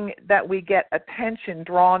 hoping that we get attention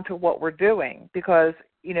drawn to what we're doing. Because,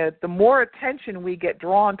 the more attention we get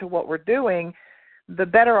drawn to what we're doing, the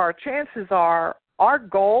better our chances are. Our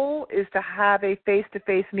goal is to have a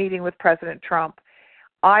face-to-face meeting with President Trump.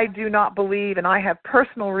 I do not believe, and I have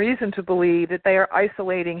personal reason to believe, that they are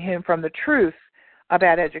isolating him from the truth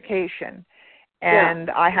about education. And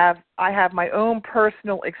I have my own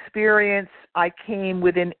personal experience. I came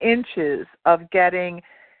within inches of getting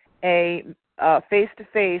a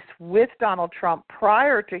face-to-face with Donald Trump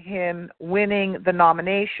prior to him winning the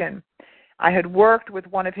nomination. I had worked with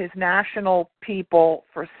one of his national people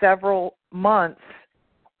for several months,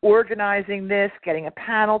 organizing this, getting a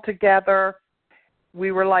panel together.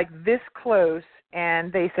 We were like this close,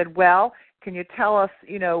 and they said, well, can you tell us,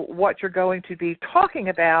 what you're going to be talking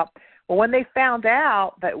about? Well, when they found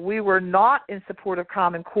out that we were not in support of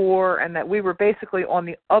Common Core and that we were basically on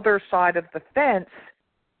the other side of the fence,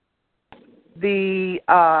 the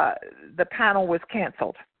panel was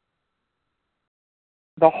canceled.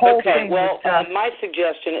 The whole thing. Well, was just... my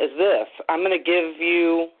suggestion is this. I'm going to give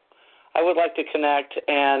you, I would like to connect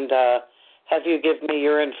and have you give me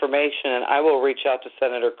your information, and I will reach out to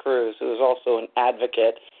Senator Cruz, who is also an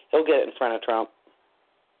advocate. He'll get it in front of Trump.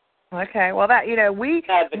 Okay, well, that we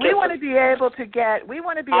want to be able to get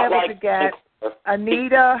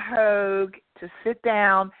Anita Hogue to sit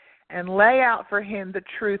down and lay out for him the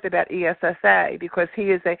truth about ESSA, because he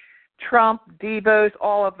is a Trump, Debos,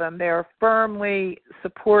 all of them. They're firmly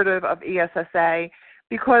supportive of ESSA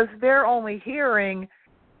because they're only hearing,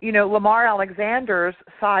 Lamar Alexander's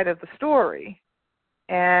side of the story,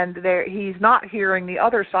 and he's not hearing the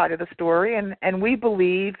other side of the story. And we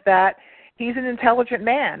believe that he's an intelligent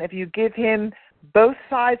man. If you give him both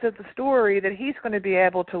sides of the story, that he's going to be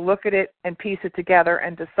able to look at it and piece it together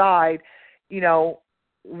and decide,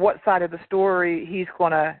 what side of the story he's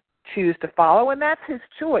going to choose to follow, and that's his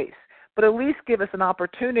choice. But at least give us an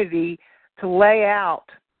opportunity to lay out,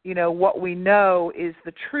 what we know is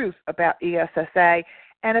the truth about ESSA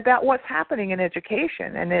and about what's happening in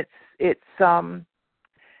education. And it's not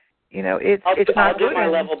good. I'll do my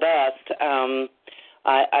level best.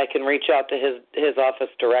 I can reach out to his office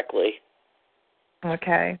directly.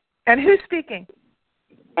 Okay. And who's speaking?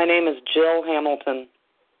 My name is Jill Hamilton.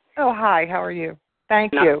 Oh, hi. How are you?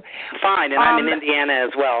 Thank you. Fine, and I'm in Indiana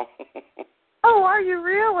as well. Oh, are you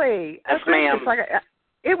really? Yes, ma'am.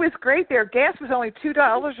 It was great there. Gas was only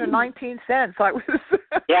 $2.19. I was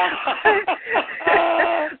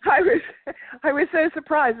I was so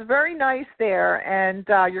surprised. Very nice there, and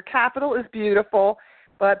your Capitol is beautiful,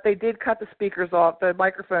 but they did cut the speakers off, the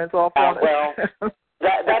microphones off. Well,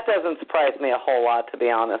 that doesn't surprise me a whole lot, to be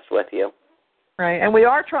honest with you. Right, and we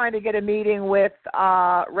are trying to get a meeting with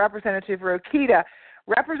Representative Rokita.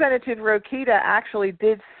 Representative Rokita actually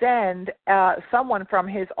did send someone from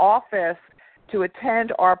his office to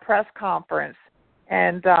attend our press conference.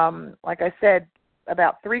 And like I said,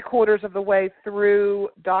 about 3/4 of the way through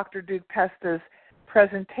Dr. Duke Pesta's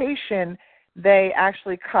presentation, they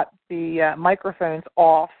actually cut the microphones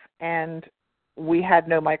off, and we had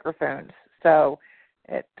no microphones. So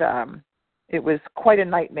it was quite a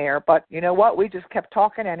nightmare. But you know what? We just kept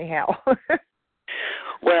talking anyhow.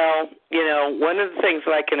 Well, one of the things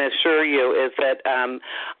that I can assure you is that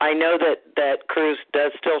I know that Cruz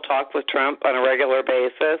does still talk with Trump on a regular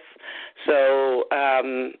basis. So,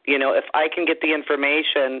 if I can get the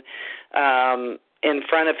information in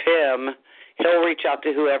front of him, he'll reach out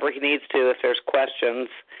to whoever he needs to if there's questions.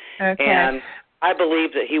 Okay. And I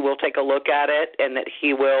believe that he will take a look at it and that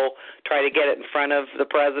he will try to get it in front of the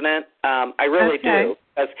president. I really do.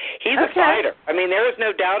 Because he's a fighter. I mean, there is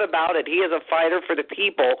no doubt about it. He is a fighter for the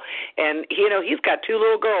people. And, he's got 2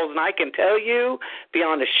 little girls, and I can tell you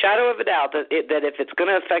beyond a shadow of a doubt that if it's going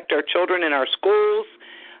to affect our children in our schools,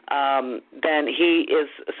 then he is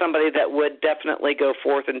somebody that would definitely go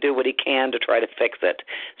forth and do what he can to try to fix it.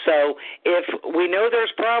 So if we know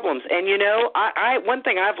there's problems, and one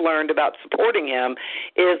thing I've learned about supporting him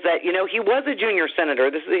is that he was a junior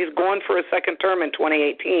senator. He's going for a second term in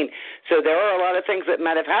 2018. So there are a lot of things that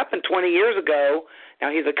might have happened 20 years ago. Now,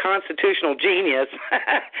 he's a constitutional genius,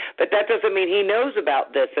 but that doesn't mean he knows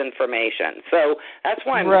about this information. So that's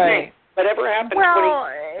why I'm saying. Whatever happened.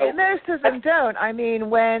 Most of them don't. I mean,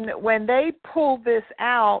 when they pulled this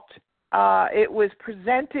out, it was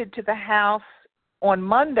presented to the House on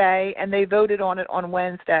Monday, and they voted on it on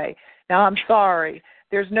Wednesday. Now, I'm sorry.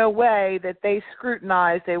 There's no way that they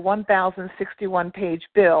scrutinized a 1,061-page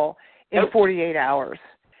bill in 48 hours.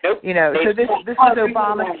 Nope. So this was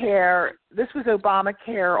Obamacare. This was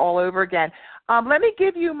Obamacare all over again. Let me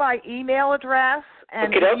give you my email address,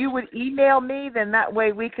 and if you would email me, then that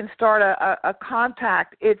way we can start a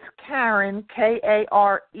contact. It's Karen, Karen,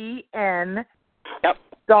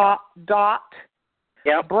 dot,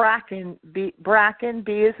 Bracken, Bracken,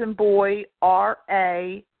 B as in boy,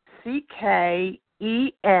 RACKEN,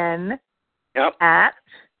 at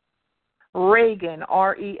Reagan,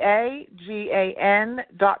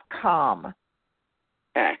 REAGAN.com.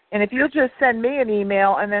 Okay. And if you'll just send me an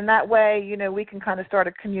email, and then that way, we can kind of start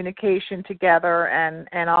a communication together,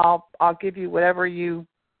 and I'll give you whatever you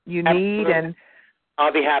need, and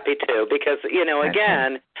I'll be happy to, because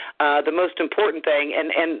again, the most important thing,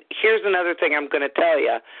 and here's another thing I'm going to tell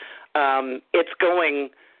you, it's going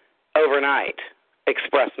overnight,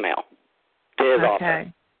 express mail to his office.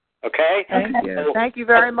 Okay. Thank you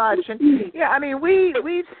very much. And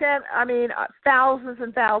we've sent thousands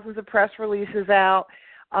and thousands of press releases out.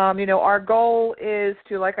 Our goal is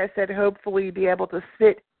to, like I said, hopefully be able to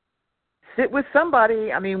sit with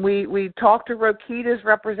somebody. We talked to Rokita's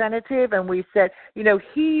representative, and we said,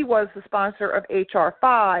 he was the sponsor of H.R.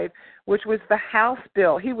 5, which was the House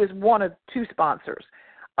bill. He was one of two sponsors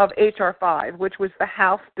of H.R. 5, which was the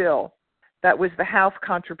House bill that was the House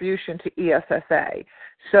contribution to ESSA.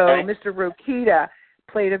 So Mr. Rokita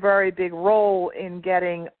played a very big role in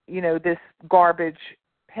getting, this garbage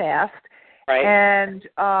passed. Right. And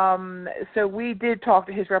so we did talk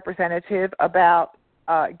to his representative about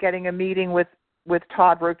getting a meeting with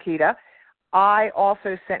Todd Rokita. I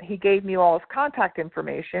also he gave me all his contact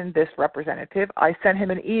information, this representative. I sent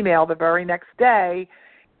him an email the very next day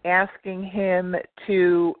asking him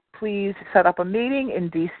to please set up a meeting in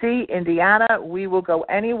D.C., Indiana. We will go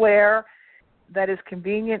anywhere that is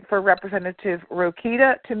convenient for Representative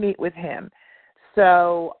Rokita to meet with him.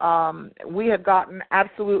 So we have gotten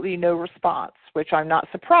absolutely no response, which I'm not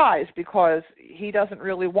surprised, because he doesn't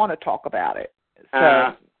really want to talk about it.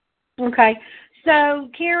 So. Okay. So,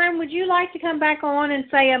 Karen, would you like to come back on and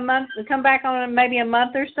come back on in maybe a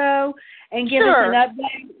month or so and give us an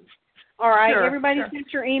update? All right. Sure, Everybody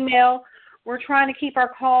sent your email. We're trying to keep our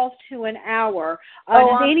calls to an hour. I'm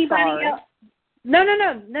sorry. Else? No.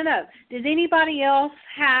 Does anybody else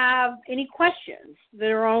have any questions that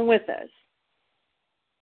are on with us?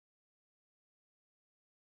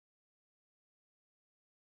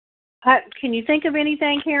 Can you think of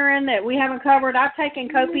anything, Karen, that we haven't covered? I've taken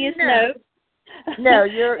copious notes. No,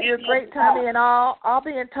 you're great, Tommy, and I'll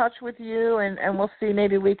be in touch with you, and we'll see.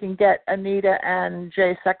 Maybe we can get Anita and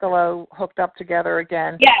Jay Sekulow hooked up together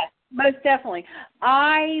again. Yes, most definitely.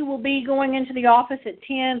 I will be going into the office at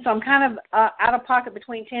 10, so I'm kind of out of pocket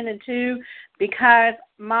between 10 and 2, because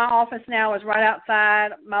my office now is right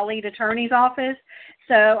outside my lead attorney's office,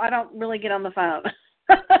 so I don't really get on the phone.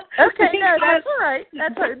 Okay, no, that's all right.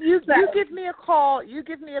 That's all right. You give me a call.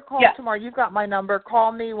 Tomorrow. You've got my number.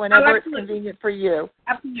 Call me whenever it's convenient for you.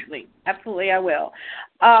 Absolutely, I will.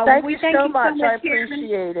 Thank you so much. I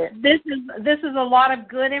appreciate it. This is a lot of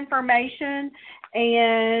good information,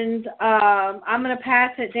 and I'm going to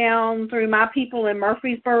pass it down through my people in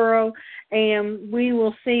Murfreesboro, and we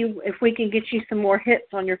will see if we can get you some more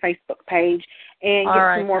hits on your Facebook page and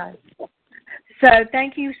get some more people. So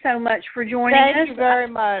thank you so much for joining us. Thank you very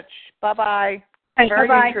much. Bye-bye.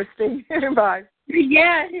 Very interesting. Bye.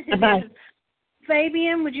 Yeah. Bye.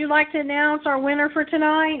 Fabian, would you like to announce our winner for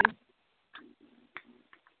tonight?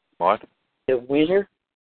 What? The winner?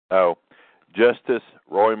 Oh, Justice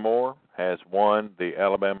Roy Moore has won the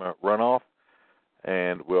Alabama runoff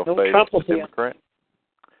and will face the Democrat.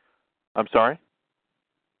 I'm sorry?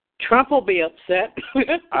 Trump will be upset.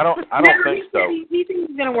 I don't think so. He thinks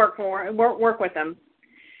he's going to work with them.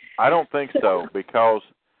 I don't think so, because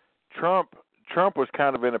Trump was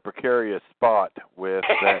kind of in a precarious spot with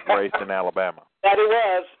that race in Alabama. That he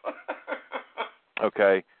was.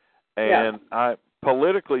 Okay, and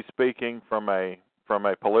politically speaking, from a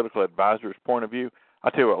political advisor's point of view,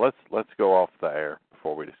 I tell you what, let's go off the air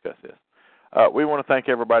before we discuss this. We want to thank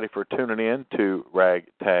everybody for tuning in to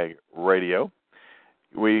RagTag Radio.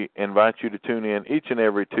 We invite you to tune in each and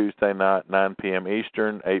every Tuesday night, 9 p.m.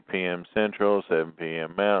 Eastern, 8 p.m. Central, 7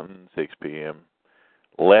 p.m. Mountain, 6 p.m.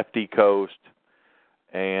 Lefty Coast,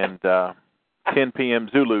 and 10 p.m.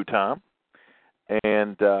 Zulu time.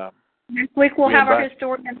 And next week we'll have our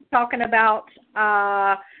historians talking about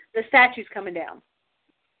the statues coming down.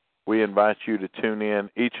 We invite you to tune in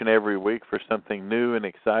each and every week for something new and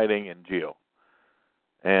exciting and Jill.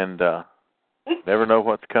 And never know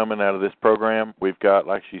what's coming out of this program. We've got,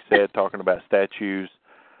 like she said, talking about statues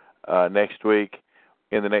next week.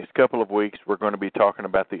 In the next couple of weeks, we're going to be talking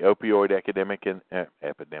about the opioid epidemic in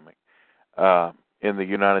the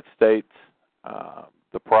United States,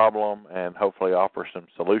 the problem, and hopefully offer some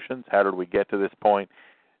solutions. How did we get to this point?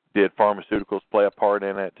 Did pharmaceuticals play a part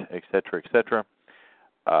in it, et cetera, et cetera?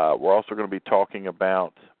 We're also going to be talking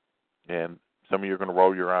about, and some of you are going to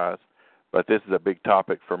roll your eyes, but this is a big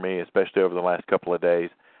topic for me, especially over the last couple of days.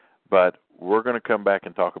 But we're going to come back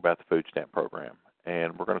and talk about the food stamp program.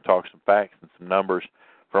 and we're going to talk some facts and some numbers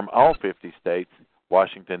from all 50 states,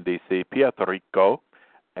 Washington, D.C., Puerto Rico,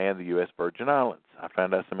 and the U.S. Virgin Islands. I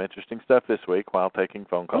found out some interesting stuff this week while taking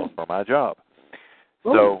phone calls for my job.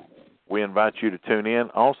 So we invite you to tune in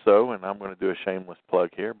also, and I'm going to do a shameless plug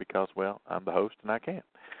here because, well, I'm the host and I can.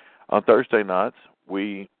 On Thursday nights,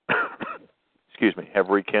 we have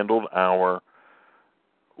rekindled our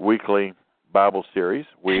weekly Bible series.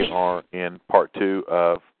 We are in part 2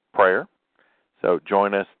 of prayer. So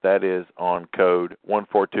join us. That is on code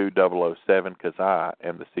 142007 because I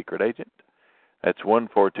am the secret agent. That's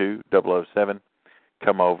 142007.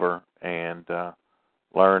 Come over and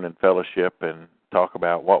learn and fellowship and talk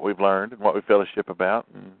about what we've learned and what we fellowship about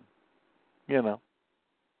and,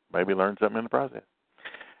 maybe learn something in the process.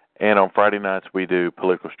 And on Friday nights, we do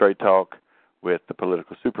Political Straight Talk with the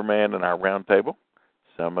Political Superman and our round table.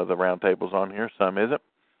 Some of the round tables on here, some isn't.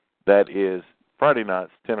 That is Friday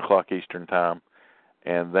nights, 10 o'clock Eastern Time,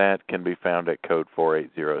 and that can be found at code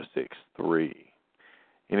 48063.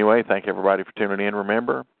 Anyway, thank everybody for tuning in.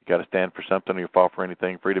 Remember, you got to stand for something or you fall for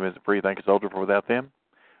anything. Freedom isn't free. Thank a soldier, for without them,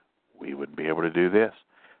 we wouldn't be able to do this.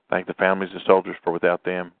 Thank the families of soldiers, for without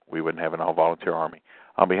them, we wouldn't have an all-volunteer army.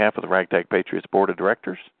 On behalf of the RagTag Patriots Board of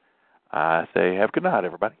Directors, I say have a good night,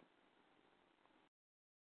 everybody.